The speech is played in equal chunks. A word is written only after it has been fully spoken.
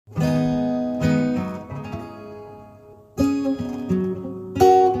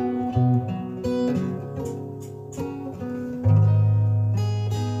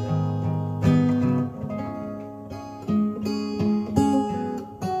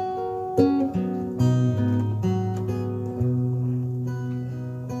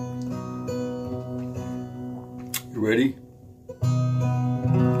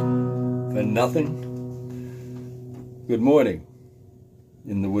Nothing? Good morning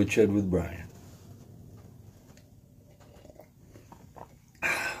in the woodshed with Brian.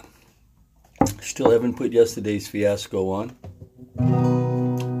 Still haven't put yesterday's fiasco on.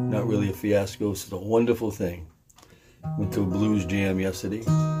 Not really a fiasco, it's a wonderful thing. Went to a blues jam yesterday.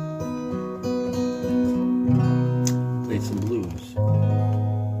 Played some blues.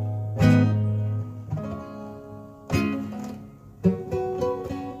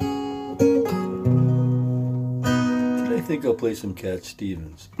 Today I think I'll play some Cat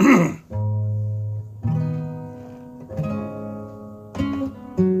Stevens.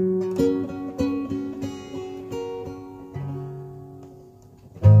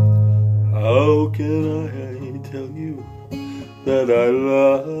 How can I tell you that I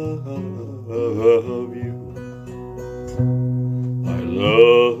love you? I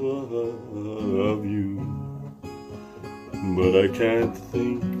love you, but I can't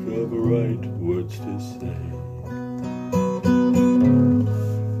think of the right words to say.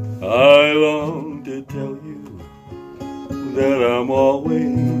 I long to tell you that I'm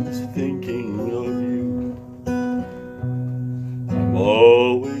always thinking of you. I'm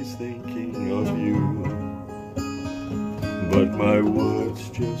always thinking of you, but my words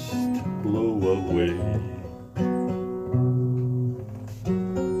just blow away.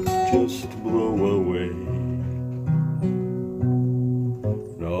 Just blow away.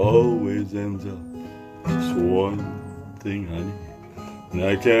 It always ends up just one thing, honey, and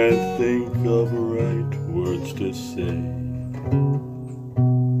I can't think of the right words to say.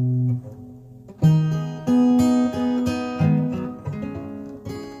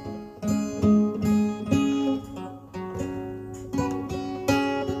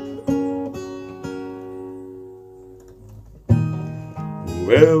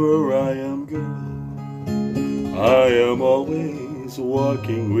 Wherever I am, girl, I am always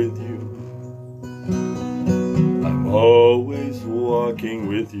walking with you. I'm always walking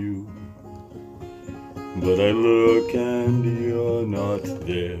with you, but I look and you're not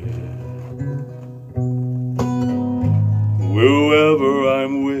there. Whoever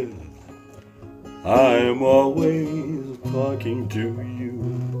I'm with, I am always talking to you.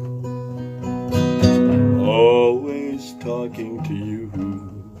 I'm always talking to you,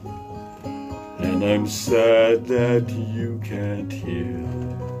 and I'm sad that you can't hear.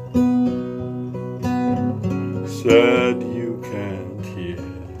 Sad you can't hear.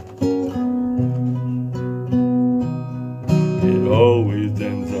 It always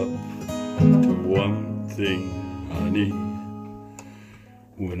ends up to one thing, honey,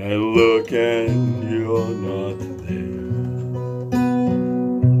 when I look and you're not there.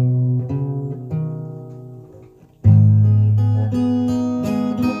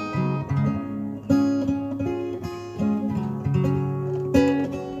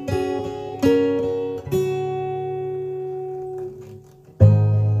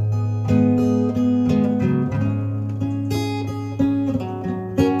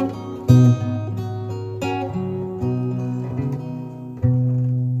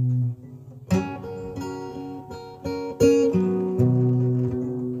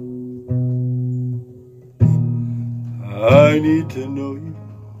 I need to know you.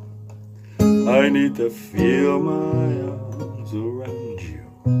 I need to feel my arms around you.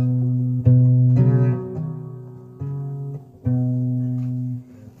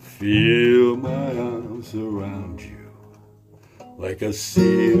 Feel my arms around you, like a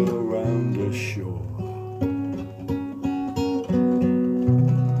sea around a shore.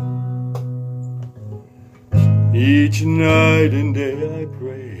 Each night and day I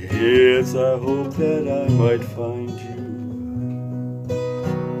pray, yes, I hope that I might find you.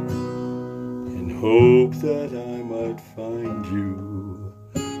 Hope that I might find you,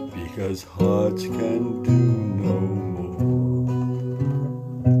 because hearts can do no more.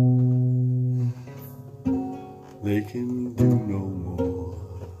 They can do no more.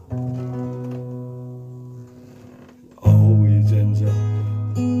 It always ends up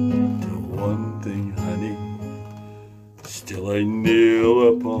to one thing, honey. Still I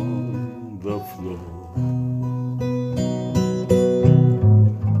kneel upon the floor.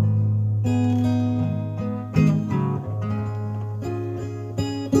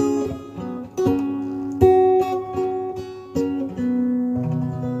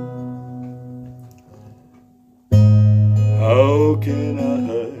 How can I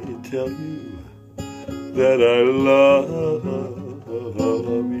tell you that I love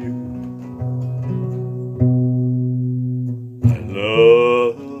you? I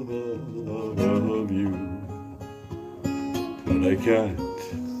love you, but I can't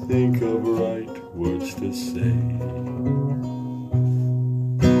think of right words to say.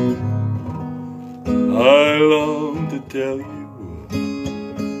 long to tell you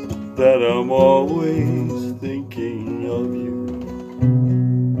that I'm always thinking of you.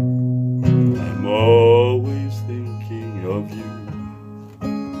 I'm always thinking of you,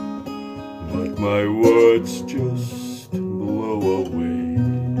 but my words just blow away.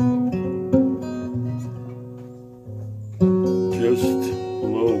 Just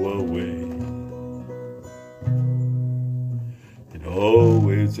blow away. It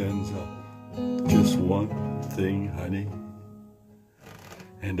always ends up just one thing, honey,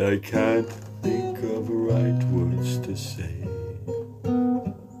 and I can't think of right words to say.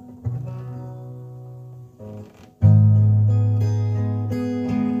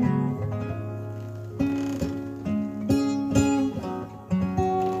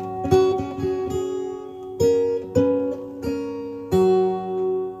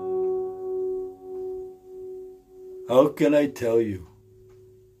 How can I tell you?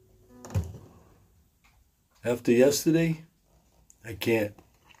 After yesterday, I can't.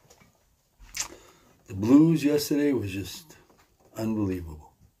 The blues yesterday was just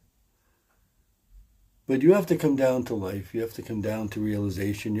unbelievable. But you have to come down to life. You have to come down to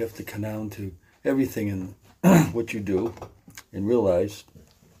realization. You have to come down to everything in what you do and realize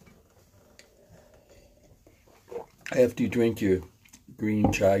after you drink your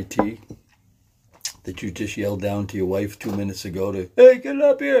green chai tea that you just yelled down to your wife 2 minutes ago to, hey, get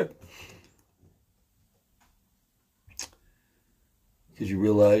up here. Because you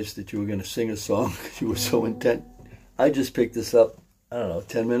realized that you were going to sing a song because you were so intent. I just picked this up, I don't know,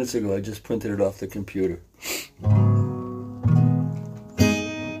 10 minutes ago. I just printed it off the computer.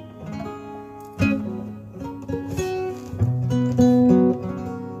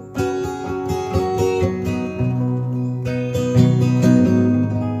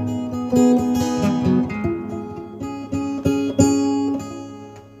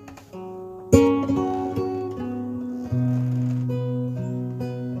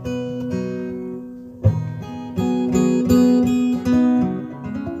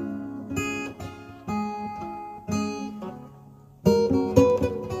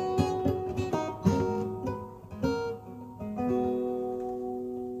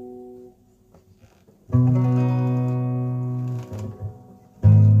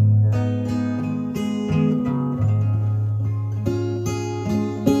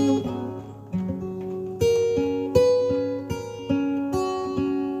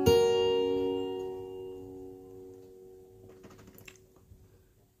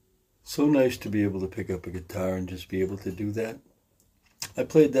 So nice to be able to pick up a guitar and just be able to do that. I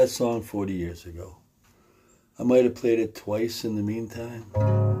played that song 40 years ago. I might have played it twice in the meantime.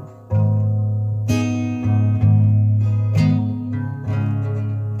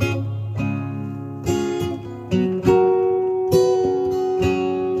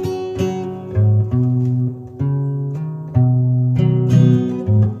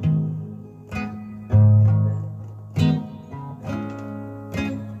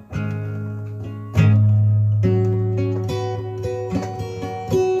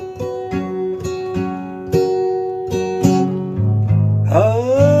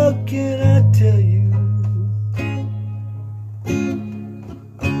 How can I tell you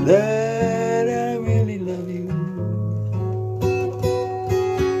that I really love you?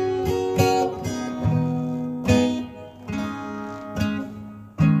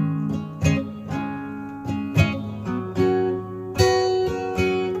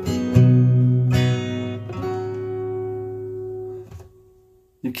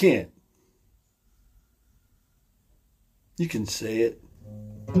 You can't. You can say it.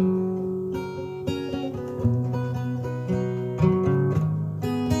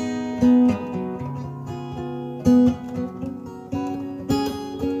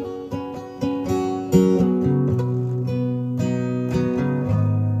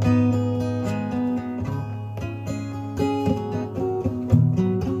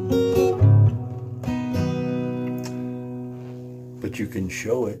 But you can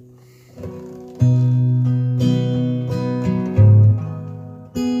show it.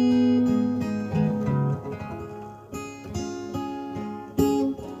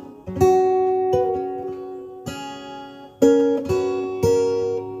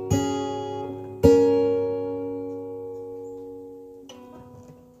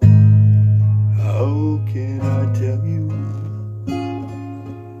 How can I tell you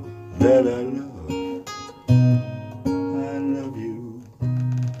that I love you?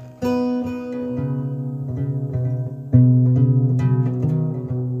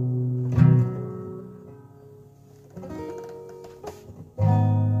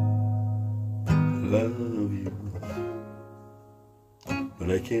 Love you,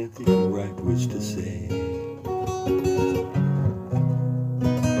 but I can't think of the right words to say.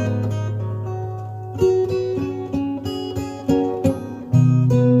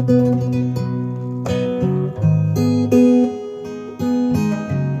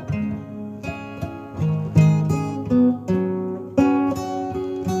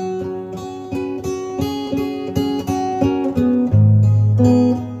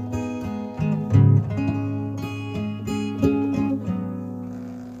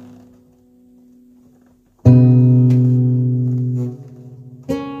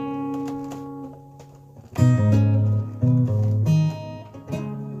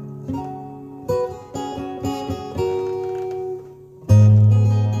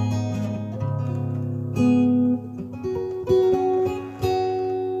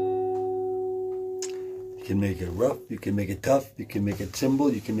 can make it rough, you can make it tough, you can make it simple,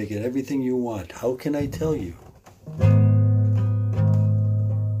 you can make it everything you want. How can I tell you?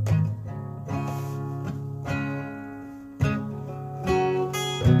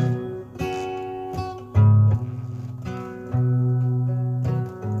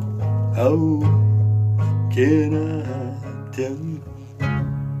 How can I tell you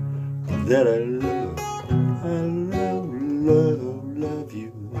that I love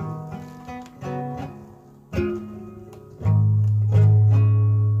you?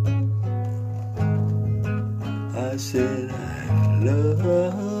 I said I love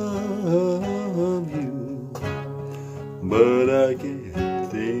you, but I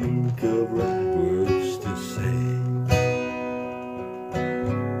can't think of right words to say.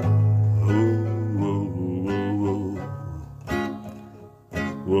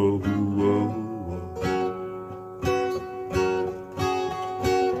 Whoa, whoa, whoa.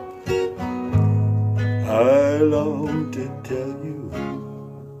 I long to tell you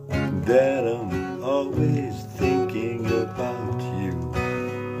that I'm always thinking about you.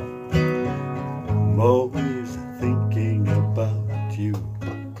 I'm always thinking about you,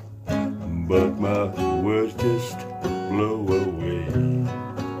 but my words just blow away.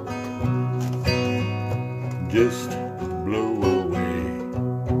 Just blow away.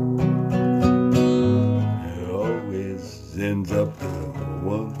 Ends up to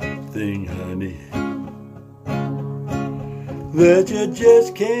one thing, honey, that you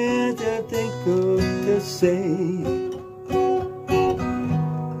just can't think of to say.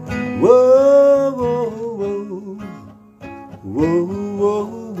 Whoa, whoa, whoa, whoa, whoa,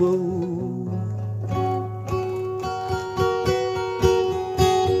 whoa.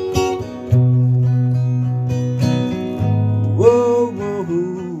 Whoa, whoa,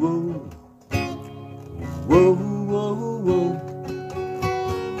 whoa, whoa, whoa, whoa.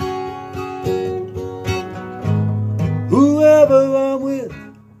 Whoever I'm with,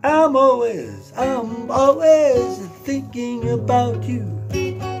 I'm always thinking about you.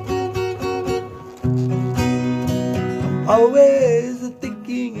 I'm always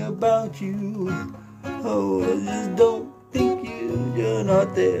thinking about you. Oh, I just don't think you're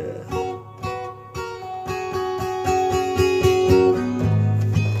not there.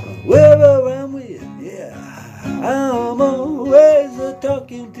 Wherever I'm with, yeah, I'm always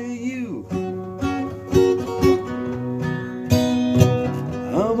talking to you.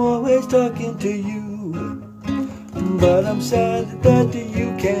 I'm always talking to you, but I'm sad that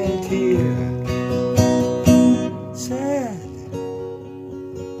you can't hear. Sad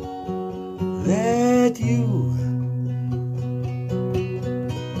that you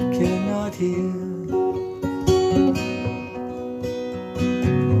cannot hear.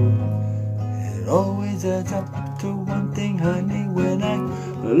 It always adds up to one thing, honey, when I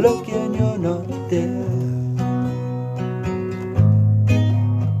look and you're not there.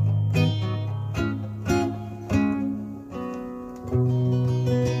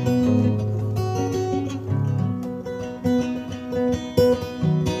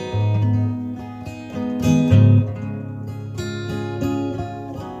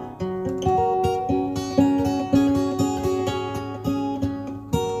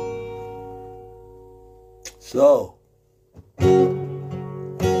 So,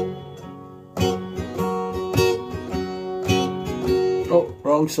 oh,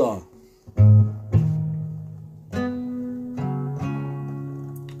 wrong song.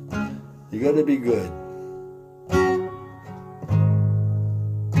 You gotta be good.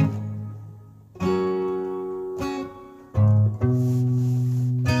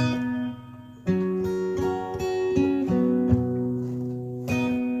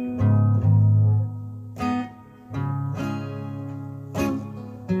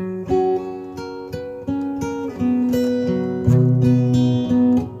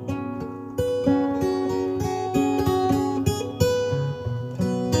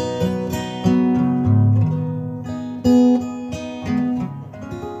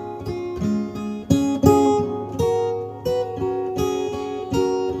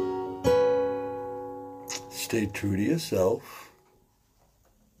 Stay true to yourself.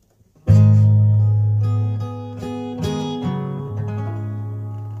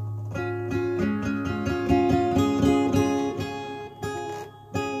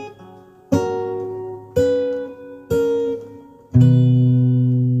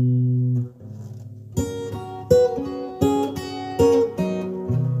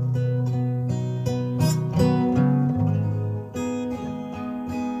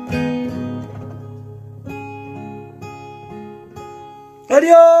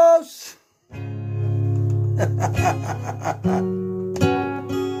 Adios!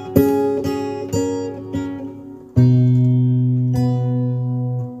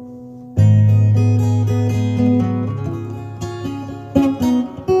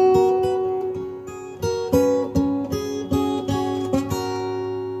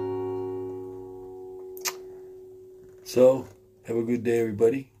 So, have a good day,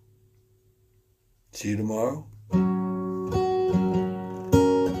 everybody. See you tomorrow.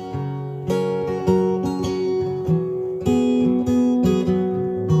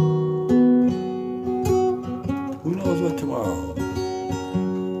 Who knows what tomorrow?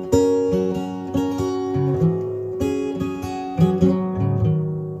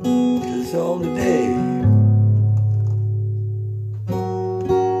 It's all today.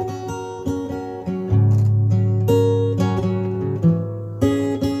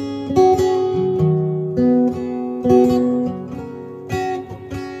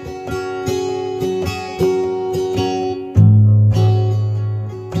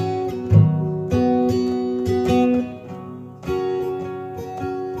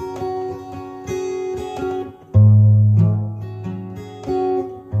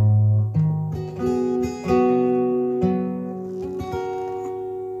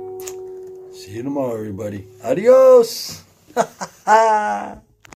 See you tomorrow, everybody. Adios!